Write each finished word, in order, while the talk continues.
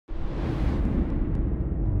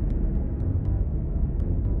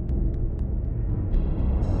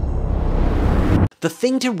The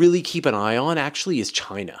thing to really keep an eye on actually is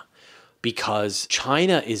China, because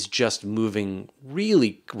China is just moving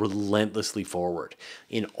really relentlessly forward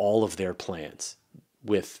in all of their plans,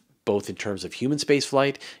 with both in terms of human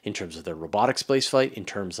spaceflight, in terms of their robotic spaceflight, in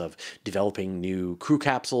terms of developing new crew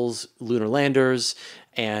capsules, lunar landers,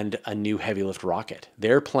 and a new heavy lift rocket.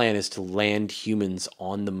 Their plan is to land humans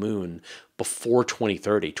on the moon before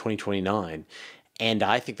 2030, 2029, and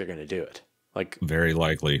I think they're going to do it. Like, very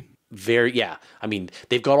likely. Yeah. I mean,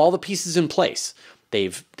 they've got all the pieces in place.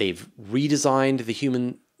 They've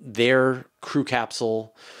redesigned their crew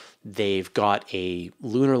capsule. They've got a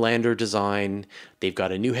lunar lander design. They've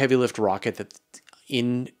got a new heavy lift rocket that's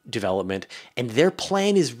in development. And their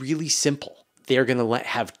plan is really simple. They're going to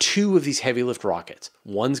have 2 of these heavy lift rockets.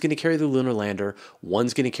 One's going to carry the lunar lander.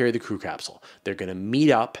 One's going to carry the crew capsule. They're going to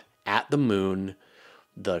meet up at the moon.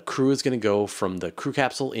 The crew is going to go from the crew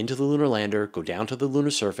capsule into the lunar lander, go down to the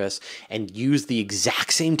lunar surface, and use the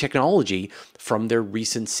exact same technology from their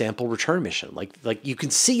recent sample return mission. Like you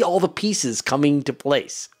can see all the pieces coming to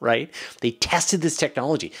place, right? They tested this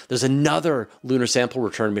technology. There's another lunar sample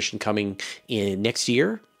return mission coming in next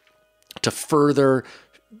year to further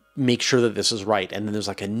make sure that this is right. And then there's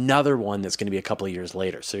like another one that's going to be a couple of years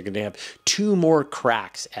later. So you're going to have 2 more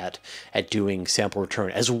cracks at doing sample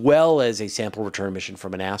return, as well as a sample return mission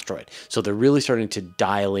from an asteroid. So they're really starting to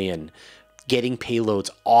dial in getting payloads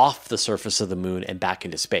off the surface of the moon and back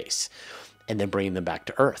into space, and then bringing them back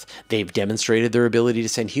to Earth. They've demonstrated their ability to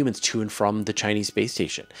send humans to and from the Chinese space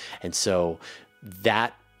station. And so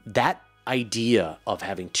that idea of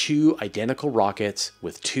having 2 identical rockets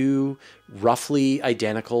with 2 roughly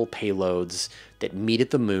identical payloads that meet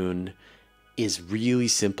at the moon is really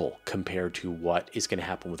simple compared to what is going to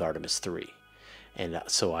happen with Artemis 3. And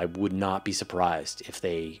so I would not be surprised if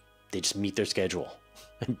they just meet their schedule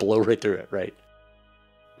and blow right through it, right?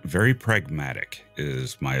 Very pragmatic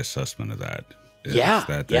is my assessment of that. Yeah.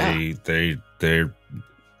 That they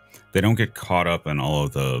don't get caught up in all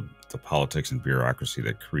of the politics and bureaucracy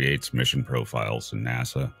that creates mission profiles in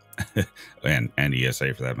NASA and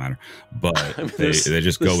ESA for that matter. But I mean, they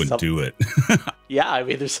just go and do it. Yeah, I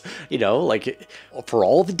mean, there's, like, for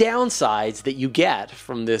all the downsides that you get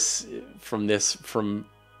from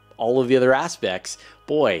all of the other aspects,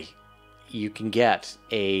 boy, you can get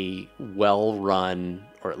a well-run,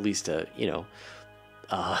 or at least a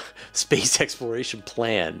space exploration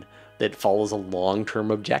plan that follows a long-term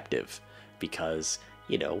objective, because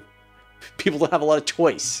people don't have a lot of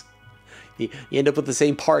choice. You end up with the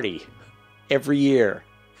same party every year,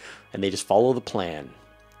 and they just follow the plan.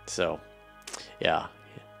 So, yeah.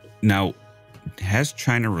 Now, has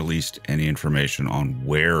China released any information on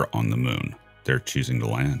where on the moon they're choosing to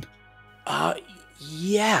land?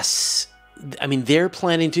 Yes. I mean,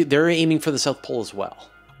 they're aiming for the South Pole as well.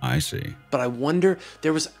 I see. But I wonder,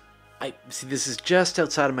 see, this is just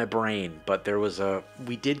outside of my brain, but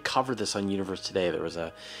we did cover this on Universe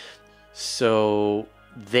Today. So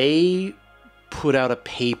they put out a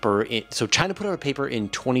paper. So China put out a paper in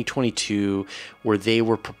 2022 where they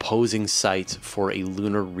were proposing sites for a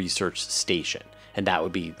lunar research station. And that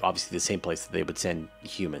would be obviously the same place that they would send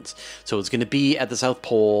humans. So it's going to be at the South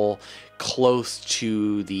Pole, close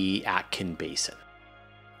to the Aitken Basin.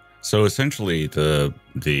 So essentially the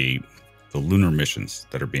lunar missions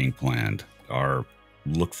that are being planned are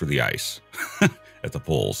look for the ice at the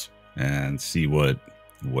poles and see what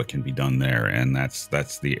can be done there, and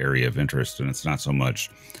that's the area of interest. And it's not so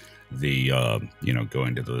much the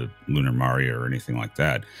going to the lunar mare or anything like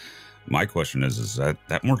that. My question is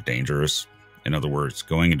that more dangerous? In other words,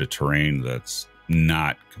 going into terrain that's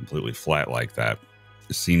not completely flat like that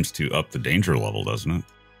seems to up the danger level, doesn't it?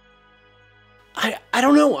 I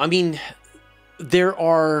don't know. I mean, at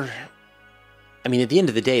the end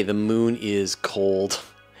of the day, the moon is cold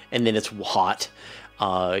and then it's hot.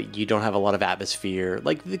 You don't have a lot of atmosphere.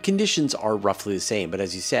 Like, the conditions are roughly the same, but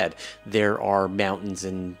as you said, there are mountains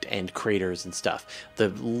and craters and stuff. The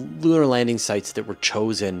lunar landing sites that were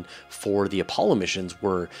chosen for the Apollo missions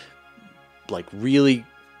were like really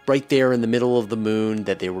right there in the middle of the moon,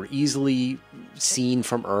 that they were easily seen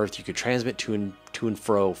from Earth. You could transmit to and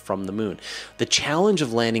fro from the moon. The challenge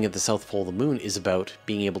of landing at the South Pole of the moon is about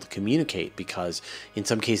being able to communicate, because in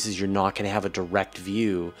some cases you're not going to have a direct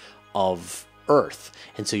view of Earth,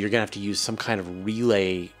 and so you're going to have to use some kind of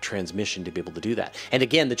relay transmission to be able to do that. And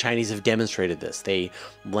again, the Chinese have demonstrated this. They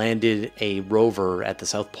landed a rover at the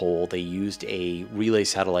South Pole. They used a relay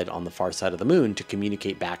satellite on the far side of the moon to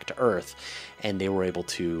communicate back to Earth, and they were able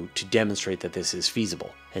to demonstrate that this is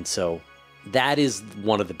feasible. And so that is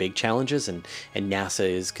one of the big challenges, and NASA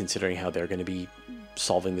is considering how they're going to be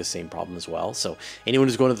solving the same problem as well. So anyone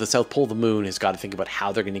who's going to the South Pole of the moon has got to think about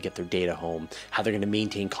how they're going to get their data home, how they're going to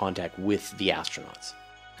maintain contact with the astronauts.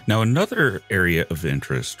 Now, another area of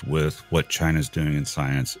interest with what China's doing in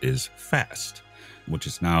science is FAST, which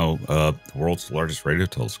is now the world's largest radio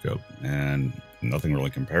telescope, and nothing really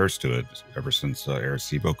compares to it ever since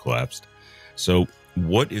Arecibo collapsed. So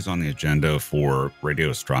what is on the agenda for radio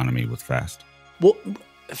astronomy with FAST? Well,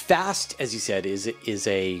 FAST, as you said, is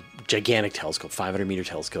a gigantic telescope, 500-meter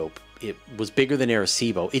telescope. It was bigger than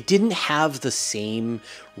Arecibo. It didn't have the same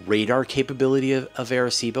radar capability of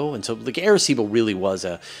Arecibo, and so like Arecibo really was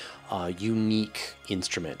a unique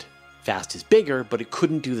instrument. FAST is bigger, but it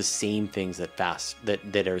couldn't do the same things that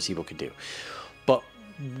Arecibo could do.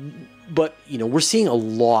 But you know, we're seeing a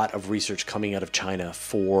lot of research coming out of China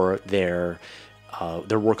for their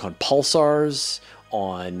work on pulsars,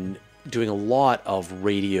 on doing a lot of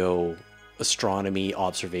radio astronomy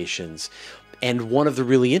observations. And one of the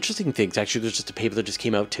really interesting things, actually, there's just a paper that just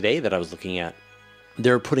came out today that I was looking at.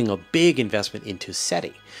 They're putting a big investment into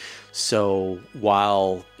SETI. So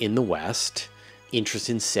while in the West,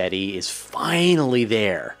 interest in SETI is finally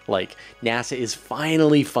there, like NASA is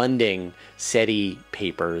finally funding SETI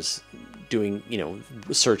papers, doing, you know,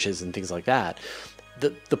 researches and things like that.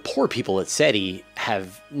 The poor people at SETI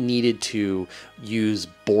have needed to use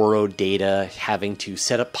borrowed data, having to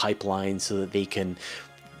set up pipelines so that they can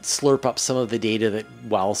slurp up some of the data that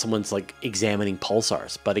while someone's like examining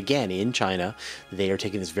pulsars. But again, in China, they are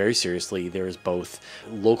taking this very seriously. There is both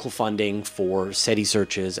local funding for SETI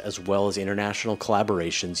searches as well as international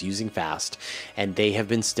collaborations using FAST. And they have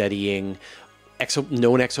been studying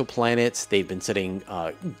known exoplanets. They've been studying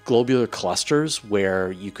globular clusters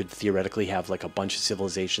where you could theoretically have like a bunch of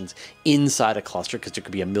civilizations inside a cluster, because there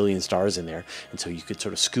could be 1 million stars in there. And so you could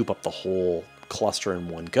sort of scoop up the whole cluster in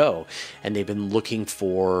one go. And they've been looking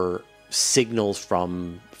for signals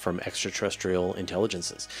from extraterrestrial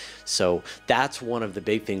intelligences. So that's one of the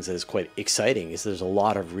big things that is quite exciting, is there's a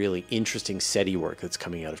lot of really interesting SETI work that's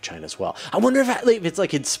coming out of China as well. I wonder if it's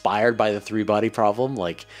like inspired by the three-body problem,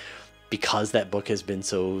 like because that book has been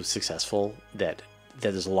so successful that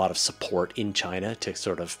there's a lot of support in China to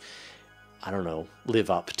sort of, I don't know, live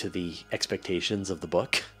up to the expectations of the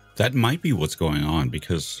book. That might be what's going on,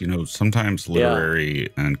 because, you know, sometimes literary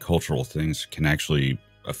and cultural things can actually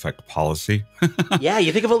affect policy. Yeah,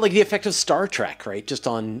 you think about like the effect of Star Trek, right? Just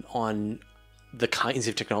on the kinds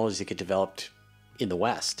of technologies that get developed in the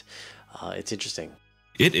West. It's interesting.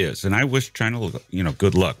 It is, and I wish China, you know,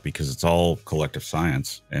 good luck, because it's all collective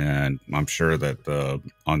science, and I'm sure that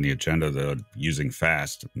on the agenda, the using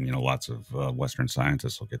FAST, you know, lots of Western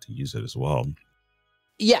scientists will get to use it as well.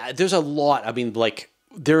 Yeah, there's a lot. I mean, like,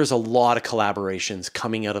 there's a lot of collaborations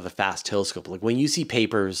coming out of the FAST telescope. Like when you see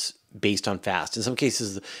papers based on FAST, in some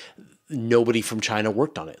cases, nobody from China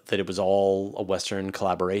worked on it, that it was all a Western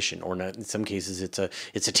collaboration, or not, in some cases it's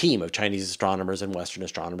a team of Chinese astronomers and Western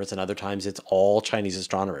astronomers, and other times it's all Chinese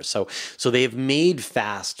astronomers. So they have made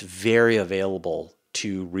FAST very available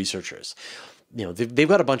to researchers. You know, they've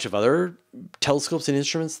got a bunch of other telescopes and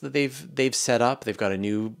instruments that they've set up. They've got a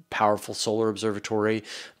new powerful solar observatory.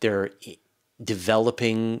 They're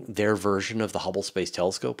developing their version of the Hubble Space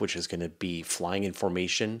Telescope, which is going to be flying in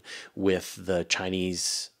formation with the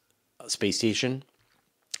Chinese space station.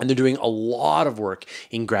 And they're doing a lot of work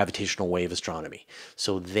in gravitational wave astronomy.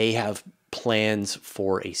 So they have plans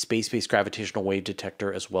for a space-based gravitational wave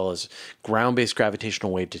detector as well as ground-based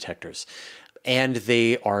gravitational wave detectors. And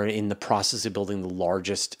they are in the process of building the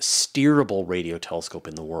largest steerable radio telescope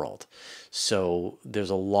in the world. So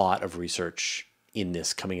there's a lot of research in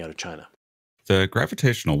this coming out of China. The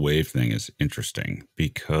gravitational wave thing is interesting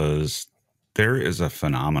because there is a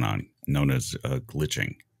phenomenon known as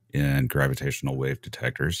glitching in gravitational wave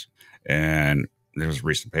detectors. And there's a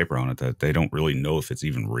recent paper on it that they don't really know if it's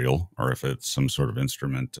even real or if it's some sort of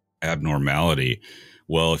instrument abnormality.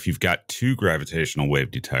 Well, if you've got two gravitational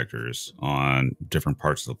wave detectors on different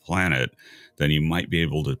parts of the planet, then you might be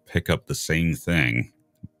able to pick up the same thing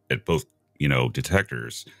at both, you know,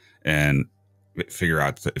 detectors and figure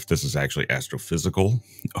out if this is actually astrophysical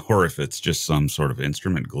or if it's just some sort of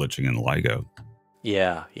instrument glitching in LIGO.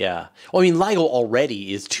 Yeah, yeah. Well, I mean, LIGO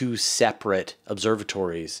already is two separate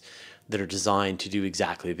observatories that are designed to do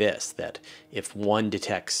exactly this, that if one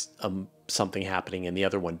detects something happening and the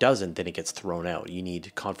other one doesn't, then it gets thrown out. You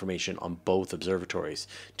need confirmation on both observatories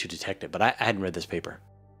to detect it. But I hadn't read this paper.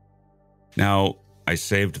 Now, I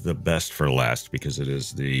saved the best for last because it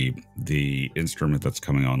is the instrument that's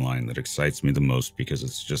coming online that excites me the most, because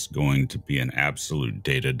it's just going to be an absolute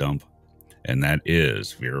data dump. and that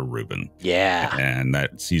is Vera Rubin. Yeah. And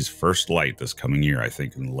that sees first light this coming year, I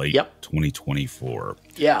think in late 2024.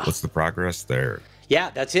 Yeah. What's the progress there? Yeah,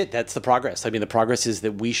 that's it. That's the progress. I mean, the progress is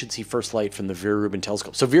that we should see first light from the Vera Rubin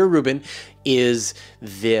telescope. So Vera Rubin is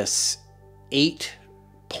this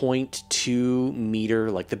 8.2 meter,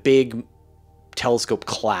 like the big telescope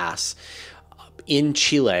class in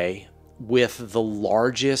Chile, with the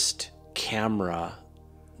largest camera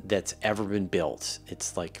that's ever been built.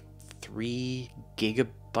 It's like 3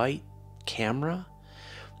 gigabyte camera,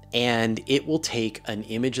 and it will take an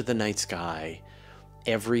image of the night sky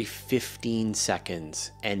every 15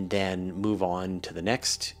 seconds and then move on to the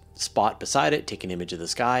next spot beside it, take an image of the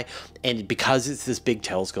sky. And because it's this big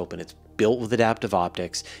telescope and it's built with adaptive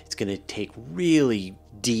optics, it's going to take really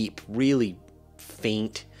deep, really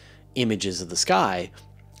faint images of the sky,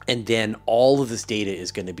 and then all of this data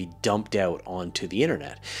is going to be dumped out onto the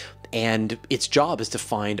internet. And its job is to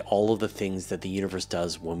find all of the things that the universe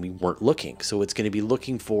does when we weren't looking. So it's going to be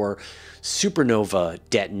looking for supernova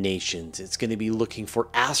detonations. It's going to be looking for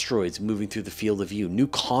asteroids moving through the field of view, new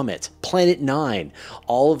comets, Planet 9,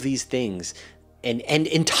 all of these things. And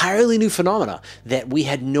entirely new phenomena that we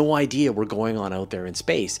had no idea were going on out there in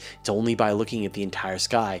space. It's only by looking at the entire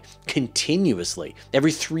sky continuously,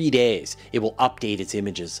 every 3 days, it will update its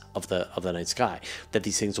images of the night sky, that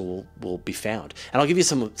these things will be found. And I'll give you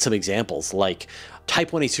some examples, like Type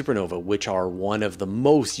 1a supernova, which are one of the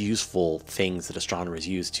most useful things that astronomers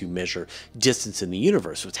use to measure distance in the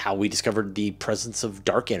universe. It's how we discovered the presence of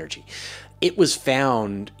dark energy. It was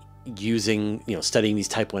found using, studying these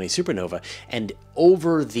Type 1a supernova, and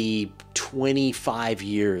over the 25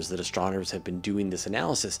 years that astronomers have been doing this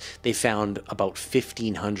analysis, they found about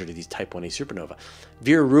 1,500 of these Type 1a supernova.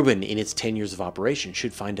 Vera Rubin, in its 10 years of operation,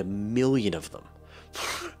 should find 1 million of them.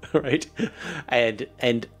 Right?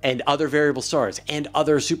 And other variable stars and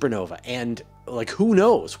other supernova, and like, who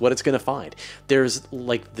knows what it's going to find. There's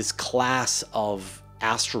like this class of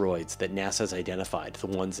asteroids that NASA has identified, the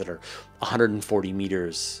ones that are 140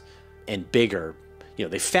 meters and bigger.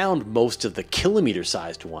 They found most of the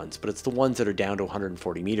kilometer-sized ones, but it's the ones that are down to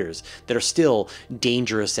 140 meters that are still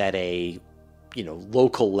dangerous at a,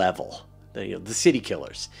 local level, the city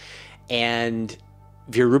killers. And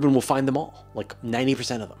Vera Rubin will find them all, like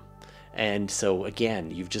 90% of them. And so, again,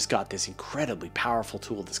 you've just got this incredibly powerful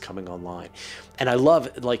tool that's coming online. And I love,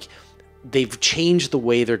 they've changed the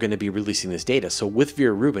way they're going to be releasing this data. So with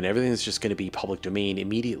Vera Rubin, everything is just going to be public domain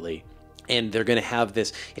immediately. And they're going to have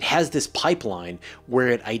this, it has this pipeline where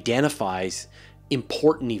it identifies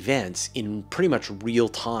important events in pretty much real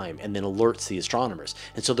time and then alerts the astronomers.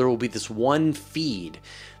 And so there will be this one feed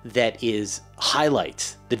that is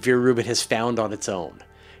highlights that Vera Rubin has found on its own.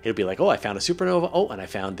 It'll be like, oh, I found a supernova. Oh, and I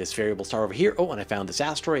found this variable star over here. Oh, and I found this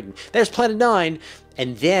asteroid. And there's Planet 9.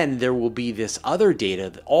 And then there will be this other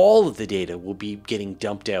data. All of the data will be getting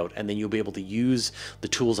dumped out. And then you'll be able to use the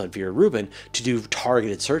tools on Vera Rubin to do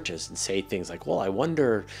targeted searches and say things like, well, I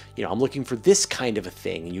wonder, I'm looking for this kind of a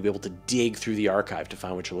thing. And you'll be able to dig through the archive to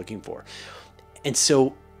find what you're looking for. And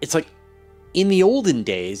so it's like, in the olden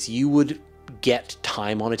days, you would get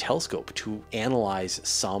time on a telescope to analyze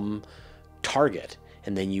some target.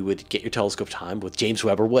 And then you would get your telescope time with James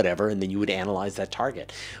Webb or whatever, and then you would analyze that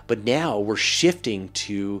target. But now we're shifting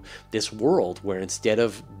to this world where instead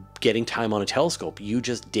of getting time on a telescope, you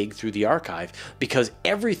just dig through the archive, because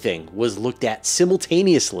everything was looked at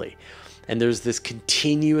simultaneously. And there's this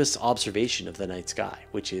continuous observation of the night sky,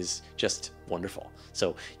 which is just wonderful.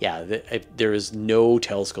 So yeah, there is no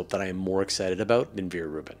telescope that I am more excited about than Vera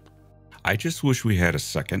Rubin. I just wish we had a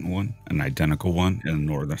second one, an identical one in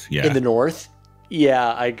the northern. Yeah. In the north?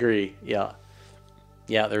 Yeah, I agree. Yeah.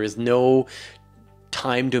 Yeah, there is no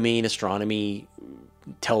time domain astronomy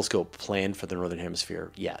telescope planned for the Northern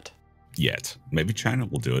Hemisphere yet. Yet. Maybe China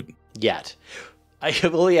will do it. Yet.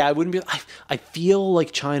 I wouldn't be. I feel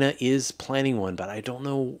like China is planning one, but I don't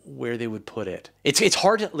know where they would put it. It's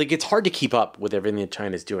hard to keep up with everything that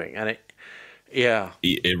China's doing, and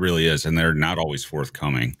it really is, and they're not always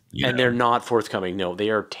forthcoming. They're not forthcoming. No, they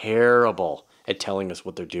are terrible at telling us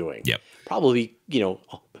what they're doing. Yep. Probably,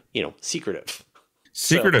 secretive.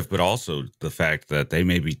 Secretive, but also the fact that they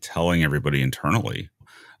may be telling everybody internally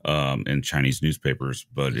in Chinese newspapers,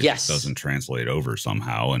 but it doesn't translate over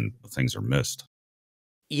somehow, and things are missed.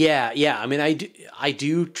 Yeah. I mean, I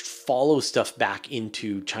do follow stuff back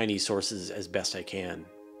into Chinese sources as best I can,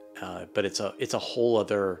 but it's a whole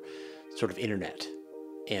other sort of internet.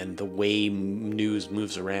 And the way news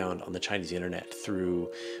moves around on the Chinese internet through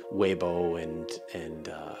Weibo and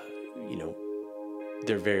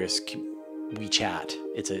their various WeChat,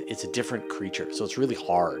 it's a different creature. So it's really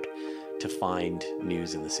hard to find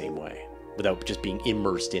news in the same way. without just being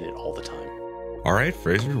immersed in it all the time. All right,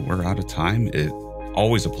 Fraser, we're out of time. It's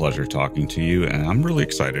always a pleasure talking to you, and I'm really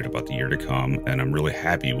excited about the year to come, and I'm really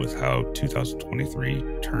happy with how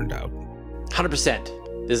 2023 turned out.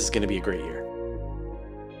 100%. This is going to be a great year.